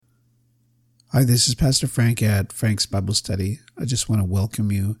Hi, this is Pastor Frank at Frank's Bible Study. I just want to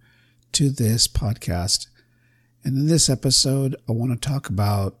welcome you to this podcast. And in this episode, I want to talk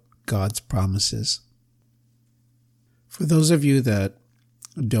about God's promises. For those of you that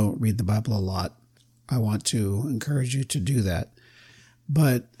don't read the Bible a lot, I want to encourage you to do that.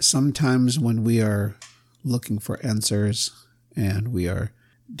 But sometimes when we are looking for answers and we are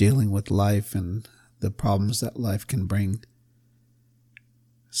dealing with life and the problems that life can bring,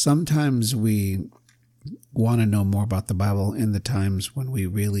 sometimes we want to know more about the Bible in the times when we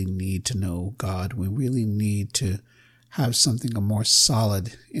really need to know God. We really need to have something more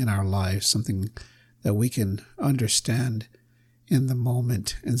solid in our lives, something that we can understand in the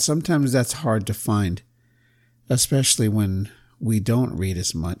moment. And sometimes that's hard to find, especially when we don't read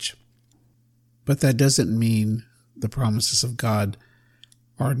as much. But that doesn't mean the promises of God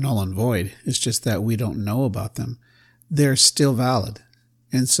are null and void. It's just that we don't know about them. They're still valid.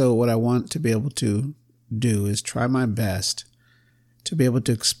 And so what I want to be able to do is try my best to be able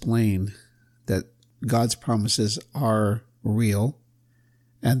to explain that God's promises are real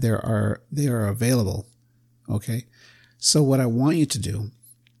and they are available. Okay? So what I want you to do,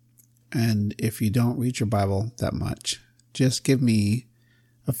 and if you don't read your Bible that much, just give me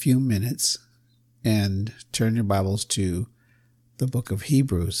a few minutes and turn your Bibles to the book of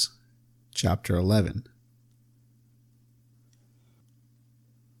Hebrews, chapter 11.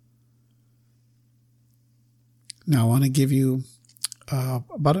 Now, I want to give you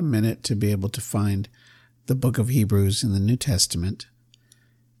about a minute to be able to find the book of Hebrews in the New Testament.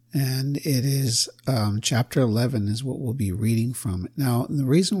 And it is chapter 11 is what we'll be reading from. Now, the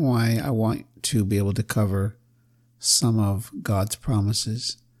reason why I want to be able to cover some of God's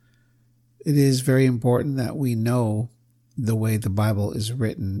promises, it is very important that we know the way the Bible is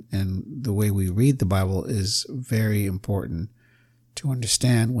written, and the way we read the Bible is very important to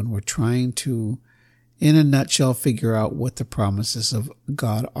understand when we're trying to, in a nutshell, figure out what the promises of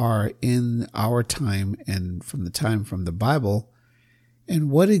God are in our time and from the Bible,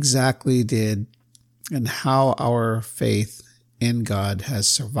 and what exactly did and how our faith in God has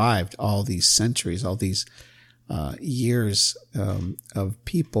survived all these centuries, all these years of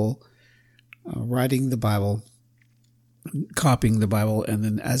people writing the Bible, copying the Bible, and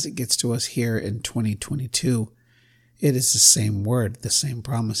then as it gets to us here in 2022, it is the same word, the same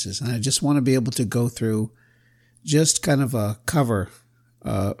promises. And I just want to be able to go through just kind of a cover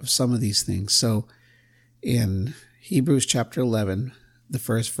of some of these things. So in Hebrews chapter 11, the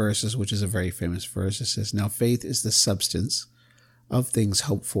first verses, which is a very famous verse, it says, "Now faith is the substance of things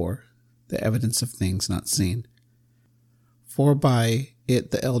hoped for, the evidence of things not seen. For by it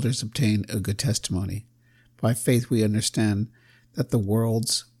the elders obtained a good testimony. By faith we understand that the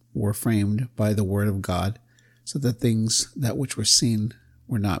worlds were framed by the word of God, so that things that which were seen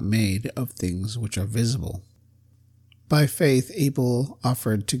were not made of things which are visible. By faith Abel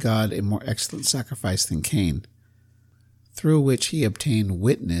offered to God a more excellent sacrifice than Cain, through which he obtained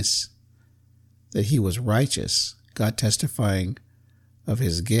witness that he was righteous, God testifying of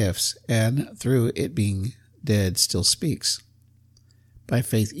his gifts, and through it being dead still speaks. By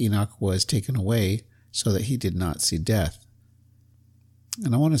faith Enoch was taken away, so that he did not see death."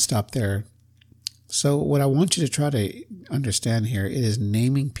 And I want to stop there. So what I want you to try to understand here, it is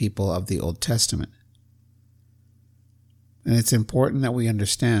naming people of the Old Testament. And it's important that we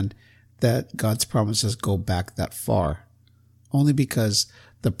understand that God's promises go back that far, only because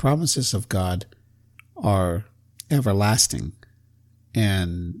the promises of God are everlasting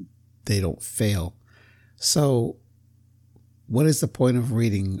and they don't fail. So what is the point of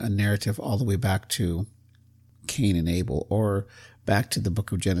reading a narrative all the way back to Cain and Abel, or back to the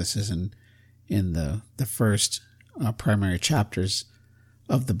book of Genesis and in the first primary chapters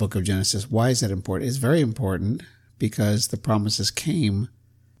of the book of Genesis? Why is that important? It's very important because the promises came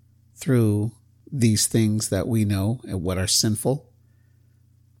through these things that we know and what are sinful,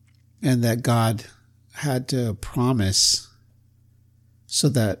 and that God had to promise so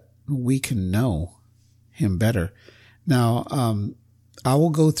that we can know him better. Now, I will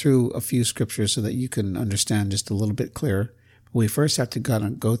go through a few scriptures so that you can understand just a little bit clearer. But we first have to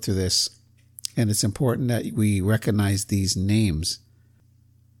go through this, and it's important that we recognize these names.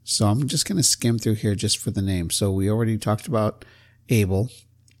 So I'm just going to skim through here just for the names. So we already talked about Abel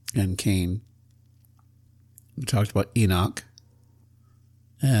and Cain. We talked about Enoch.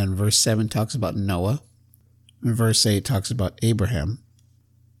 And verse 7 talks about Noah. And verse 8 talks about Abraham.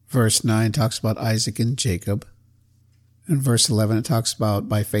 Verse 9 talks about Isaac and Jacob. In verse 11, it talks about,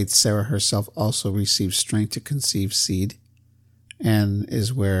 by faith, Sarah herself also received strength to conceive seed, and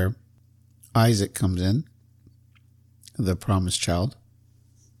is where Isaac comes in, the promised child.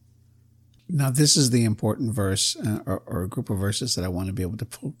 Now, this is the important verse or a group of verses that I want to be able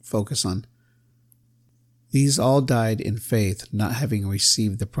to focus on. These all died in faith, not having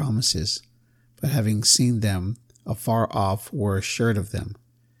received the promises, but having seen them afar off were assured of them,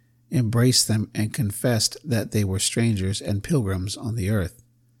 embraced them, and confessed that they were strangers and pilgrims on the earth.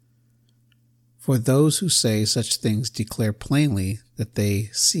 For those who say such things declare plainly that they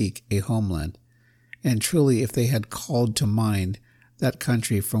seek a homeland, and truly if they had called to mind that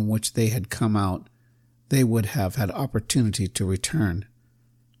country from which they had come out, they would have had opportunity to return.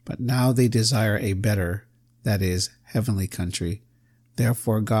 But now they desire a better, that is, heavenly country.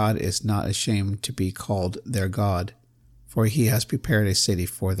 Therefore God is not ashamed to be called their God, for he has prepared a city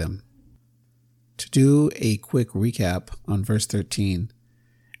for them. To do a quick recap on verse 13,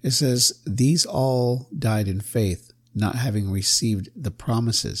 it says, these all died in faith, not having received the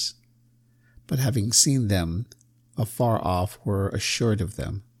promises, but having seen them afar off were assured of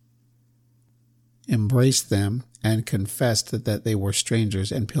them, embraced them, and confessed that they were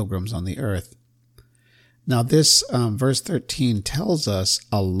strangers and pilgrims on the earth. Now this verse 13 tells us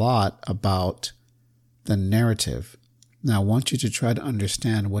a lot about the narrative. Now I want you to try to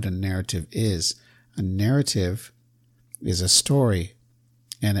understand what a narrative is. A narrative is a story,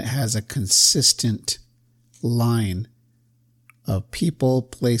 and it has a consistent line of people,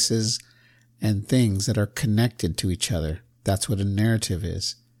 places, and things that are connected to each other. That's what a narrative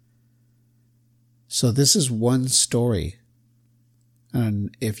is. So this is one story.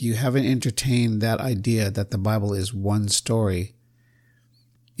 And if you haven't entertained that idea that the Bible is one story,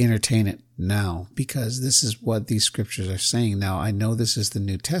 entertain it now, because this is what these scriptures are saying. Now, I know this is the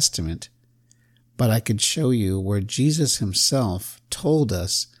New Testament, but I could show you where Jesus himself told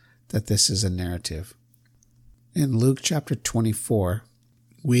us that this is a narrative. In Luke chapter 24,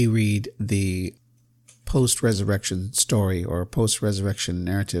 we read the post-resurrection story or post-resurrection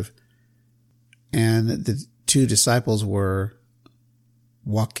narrative. And the two disciples were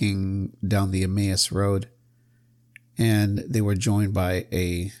walking down the Emmaus Road, and they were joined by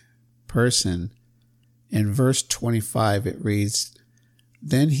a person. In verse 25, it reads,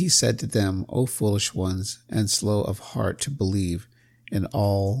 then he said to them, O foolish ones, and slow of heart to believe in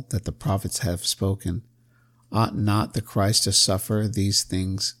all that the prophets have spoken. Ought not the Christ to suffer these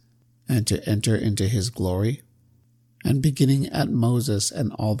things and to enter into his glory? And beginning at Moses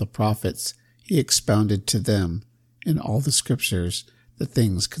and all the prophets, he expounded to them in all the scriptures the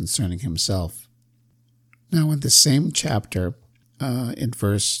things concerning himself. Now in the same chapter, in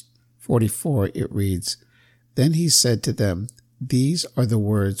verse 44, it reads, then he said to them, these are the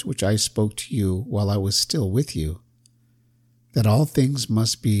words which I spoke to you while I was still with you, that all things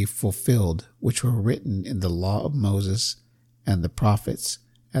must be fulfilled which were written in the law of Moses and the prophets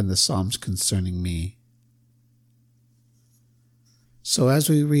and the Psalms concerning me. So as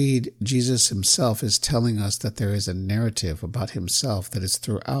we read, Jesus himself is telling us that there is a narrative about himself that is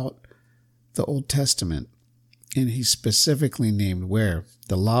throughout the Old Testament. And he specifically named where.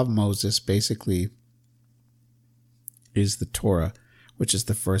 The law of Moses basically is the Torah, which is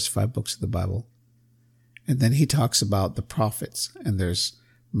the first 5 books of the Bible. And then he talks about the prophets, and there's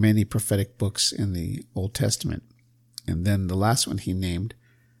many prophetic books in the Old Testament. And then the last one he named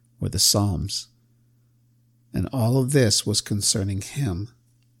were the Psalms. And all of this was concerning him.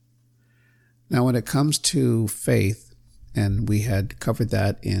 Now, when it comes to faith, and we had covered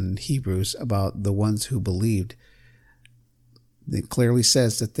that in Hebrews about the ones who believed, it clearly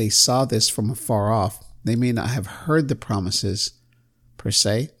says that they saw this from afar off. They may not have heard the promises per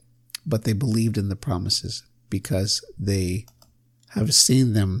se, but they believed in the promises because they have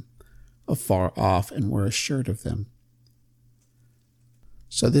seen them afar off and were assured of them.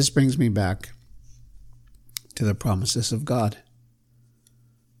 So this brings me back to the promises of God.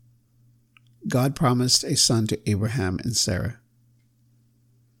 God promised a son to Abraham and Sarah.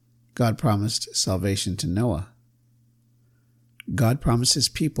 God promised salvation to Noah. God promised his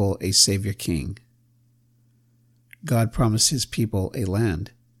people a Savior King. God promised his people a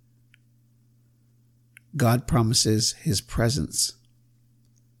land. God promises his presence.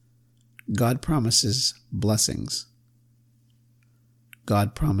 God promises blessings.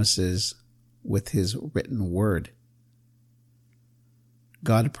 God promises with his written word.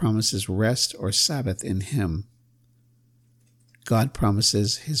 God promises rest or Sabbath in him. God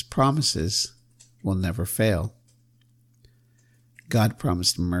promises his promises will never fail. God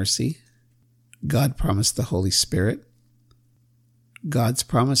promised mercy. God promised the Holy Spirit. God's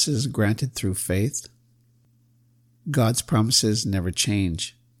promises granted through faith. God's promises never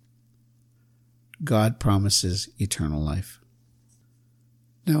change. God promises eternal life.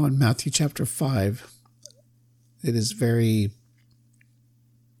 Now in Matthew chapter 5, it is very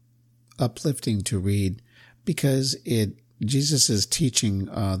uplifting to read because Jesus is teaching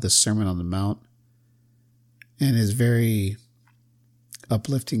the Sermon on the Mount, and is very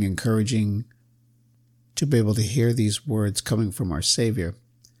uplifting, encouraging to be able to hear these words coming from our Savior.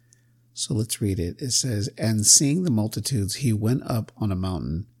 So let's read it. It says, "And seeing the multitudes, he went up on a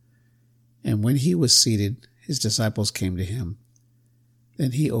mountain. And when he was seated, his disciples came to him.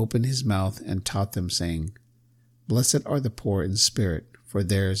 Then he opened his mouth and taught them, saying, Blessed are the poor in spirit, for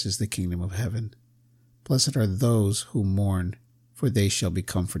theirs is the kingdom of heaven. Blessed are those who mourn, for they shall be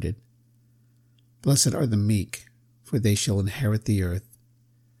comforted. Blessed are the meek, for they shall inherit the earth.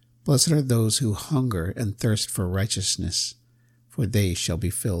 Blessed are those who hunger and thirst for righteousness, for they shall be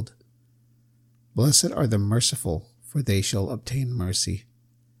filled. Blessed are the merciful, for they shall obtain mercy.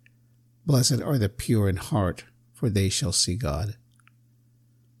 Blessed are the pure in heart, for they shall see God.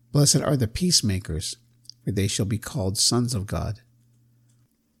 Blessed are the peacemakers, for they shall be called sons of God.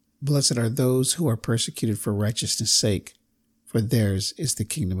 Blessed are those who are persecuted for righteousness' sake, for theirs is the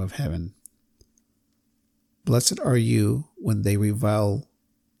kingdom of heaven. Blessed are you when they revile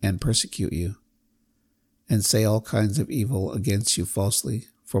and persecute you, and say all kinds of evil against you falsely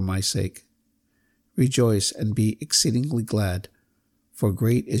for my sake. Rejoice and be exceedingly glad, for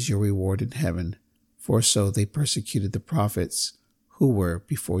great is your reward in heaven, for so they persecuted the prophets who were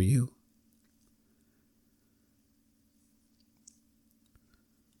before you."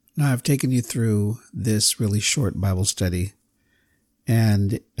 Now, I've taken you through this really short Bible study,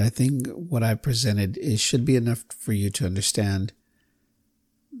 and I think what I presented should be enough for you to understand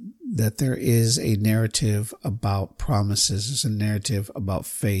that there is a narrative about promises, there's a narrative about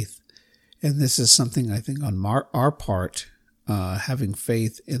faith, and this is something I think on our part, having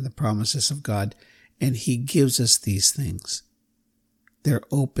faith in the promises of God, and He gives us these things. They're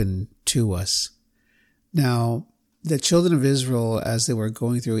open to us. Now, the children of Israel, as they were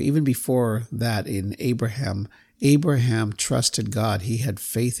going through, even before that in Abraham trusted God. He had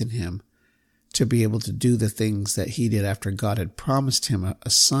faith in Him to be able to do the things that he did after God had promised him a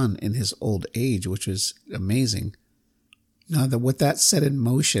son in his old age, which was amazing. Now, what that set in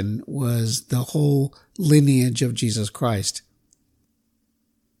motion was the whole lineage of Jesus Christ.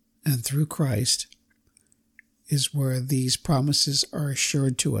 And through Christ is where these promises are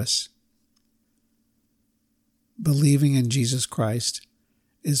assured to us. Believing in Jesus Christ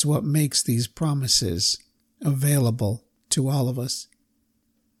is what makes these promises available to all of us,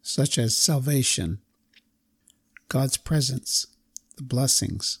 such as salvation, God's presence, the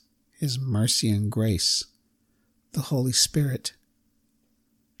blessings, His mercy and grace, the Holy Spirit,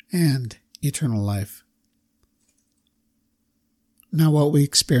 and eternal life. Now, what we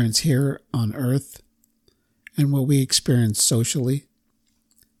experience here on earth and what we experience socially,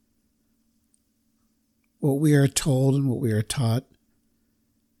 what we are told and what we are taught,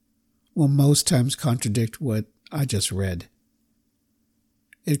 will most times contradict what I just read.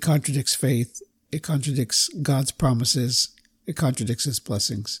 It contradicts faith. It contradicts God's promises. It contradicts His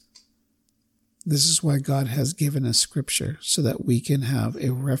blessings. This is why God has given us Scripture, so that we can have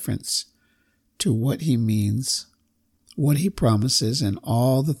a reference to what He means, what He promises, and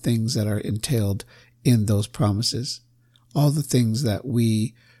all the things that are entailed in those promises, all the things that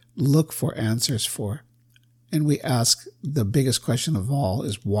we look for answers for. And we ask the biggest question of all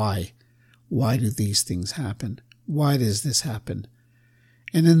is why? Why do these things happen? Why does this happen?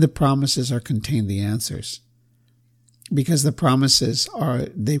 And in the promises are contained the answers. Because the promises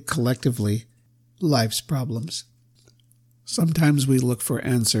they collectively life's problems. Sometimes we look for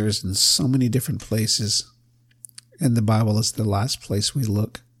answers in so many different places, and the Bible is the last place we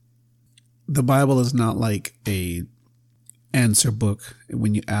look. The Bible is not like a answer book.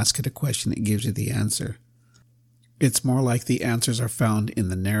 When you ask it a question, it gives you the answer. It's more like the answers are found in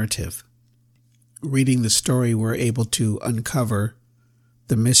the narrative. Reading the story, we're able to uncover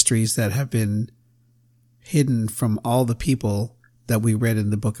the mysteries that have been hidden from all the people that we read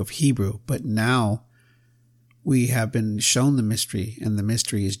in the book of Hebrew. But now we have been shown the mystery, and the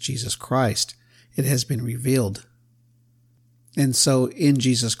mystery is Jesus Christ. It has been revealed. And so in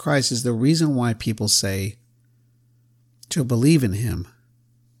Jesus Christ is the reason why people say to believe in Him.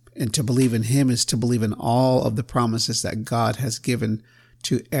 And to believe in Him is to believe in all of the promises that God has given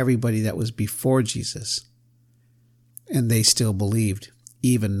to everybody that was before Jesus. And they still believed,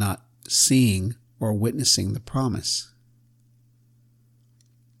 even not seeing or witnessing the promise.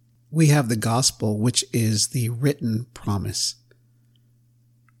 We have the gospel, which is the written promise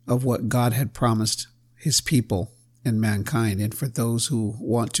of what God had promised His people and mankind, and for those who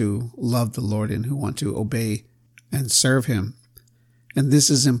want to love the Lord and who want to obey and serve Him. And this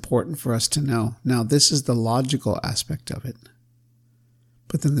is important for us to know. Now, this is the logical aspect of it.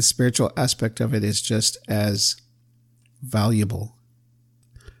 but then the spiritual aspect of it is just as valuable.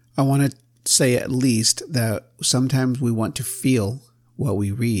 I want to say at least that sometimes we want to feel what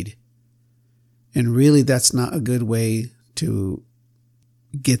we read. And really, that's not a good way to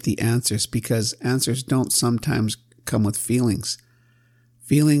get the answers, because answers don't sometimes come with feelings.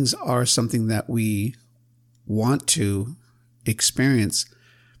 Feelings are something that we want to experience,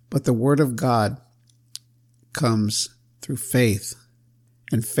 but the Word of God comes through faith.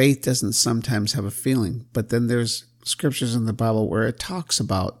 And faith doesn't sometimes have a feeling, but then there's scriptures in the Bible where it talks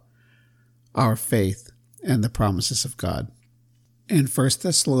about our faith and the promises of God. In 1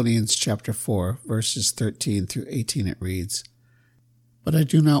 Thessalonians chapter 4, verses 13 through 18, it reads, "But I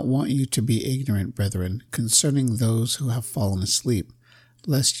do not want you to be ignorant, brethren, concerning those who have fallen asleep,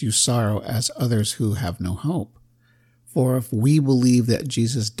 lest you sorrow as others who have no hope. For if we believe that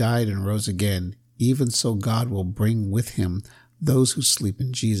Jesus died and rose again, even so God will bring with him those who sleep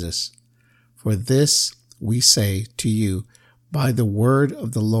in Jesus. For this we say to you by the word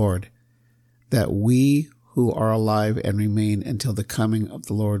of the Lord, that we who are alive and remain until the coming of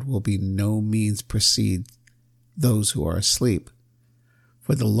the Lord will by no means precede those who are asleep.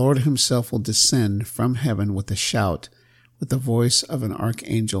 For the Lord himself will descend from heaven with a shout, with the voice of an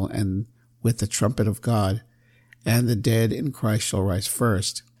archangel, and with the trumpet of God, and the dead in Christ shall rise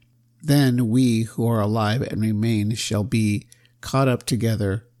first. Then we who are alive and remain shall be caught up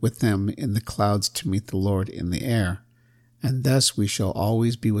together with them in the clouds to meet the Lord in the air, and thus we shall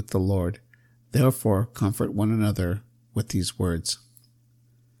always be with the Lord. Therefore comfort one another with these words."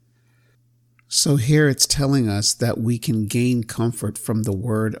 So here it's telling us that we can gain comfort from the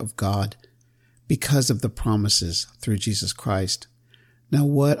Word of God because of the promises through Jesus Christ. Now,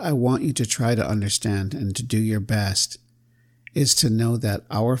 what I want you to try to understand and to do your best is to know that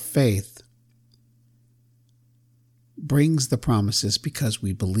our faith brings the promises because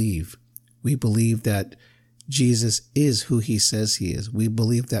we believe. We believe that Jesus is who he says he is. We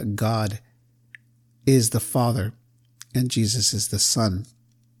believe that God is the Father and Jesus is the Son,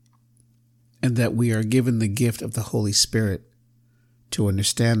 and that we are given the gift of the Holy Spirit to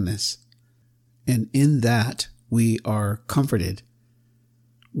understand this. And in that, we are comforted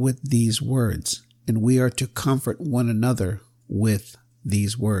with these words, and we are to comfort one another with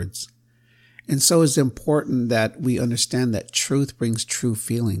these words. And so it's important that we understand that truth brings true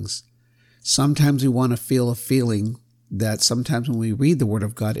feelings. Sometimes we want to feel a feeling that sometimes when we read the Word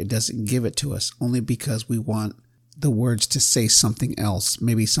of God, it doesn't give it to us, only because we want the words to say something else,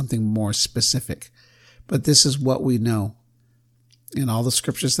 maybe something more specific. But this is what we know in all the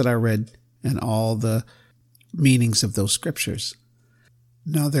scriptures that I read and all the meanings of those scriptures.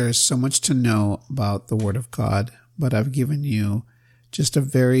 Now, there is so much to know about the Word of God, but I've given you just a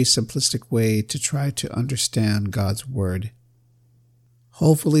very simplistic way to try to understand God's Word.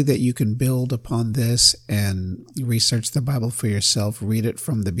 Hopefully that you can build upon this and research the Bible for yourself, read it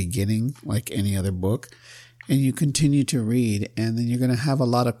from the beginning like any other book, and you continue to read, and then you're going to have a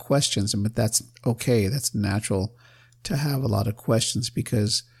lot of questions, but that's okay. That's natural to have a lot of questions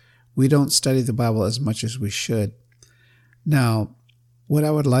because we don't study the Bible as much as we should. Now, what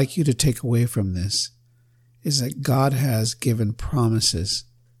I would like you to take away from this is that God has given promises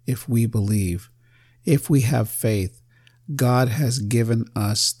if we believe. If we have faith, God has given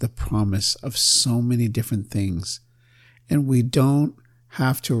us the promise of so many different things. And we don't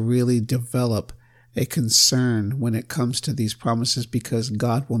have to really develop a concern when it comes to these promises because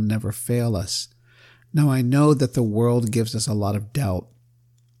God will never fail us. Now, I know that the world gives us a lot of doubt.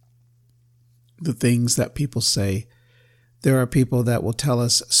 The things that people say, there are people that will tell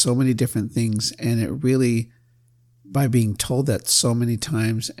us so many different things, and it really, by being told that so many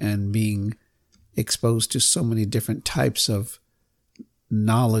times and being exposed to so many different types of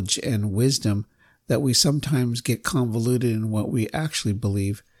knowledge and wisdom, that we sometimes get convoluted in what we actually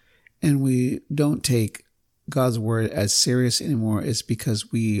believe, and we don't take God's Word as serious anymore. It's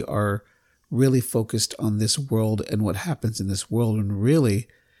because we are really focused on this world and what happens in this world, and really,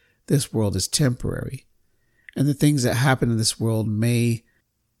 this world is temporary. And the things that happen in this world may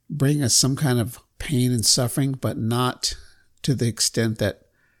bring us some kind of pain and suffering, but not to the extent that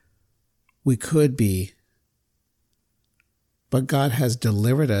we could be. But God has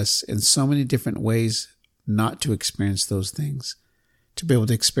delivered us in so many different ways not to experience those things, to be able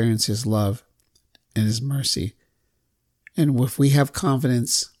to experience His love and His mercy. And if we have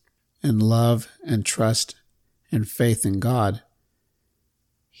confidence and love and trust and faith in God,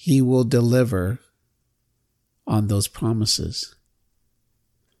 He will deliver on those promises.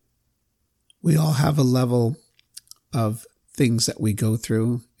 We all have a level of things that we go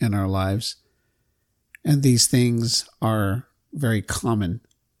through in our lives, and these things are very common.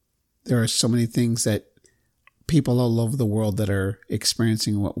 There are so many things that people all over the world that are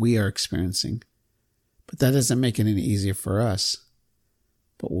experiencing what we are experiencing. But that doesn't make it any easier for us.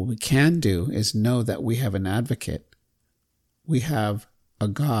 But what we can do is know that we have an advocate. We have a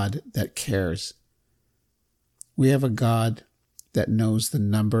God that cares. We have a God that knows the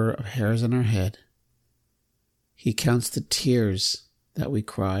number of hairs on our head. He counts the tears that we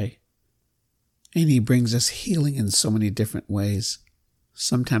cry. And He brings us healing in so many different ways.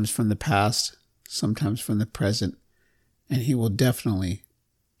 Sometimes from the past, sometimes from the present. And He will definitely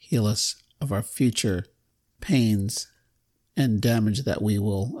heal us of our future pains and damage that we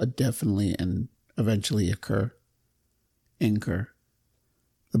will definitely and eventually incur.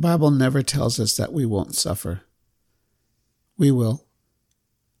 The Bible never tells us that we won't suffer. We will.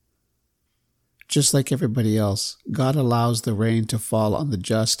 Just like everybody else, God allows the rain to fall on the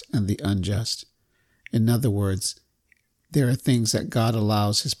just and the unjust. In other words, there are things that God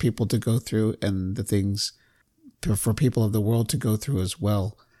allows His people to go through and the things for people of the world to go through as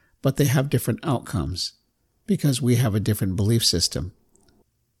well. But they have different outcomes because we have a different belief system.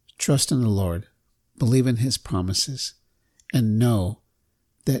 Trust in the Lord, believe in His promises, and know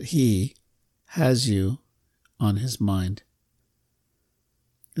that He has you on His mind.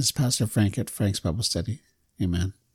 This is Pastor Frank at Frank's Bible Study. Amen.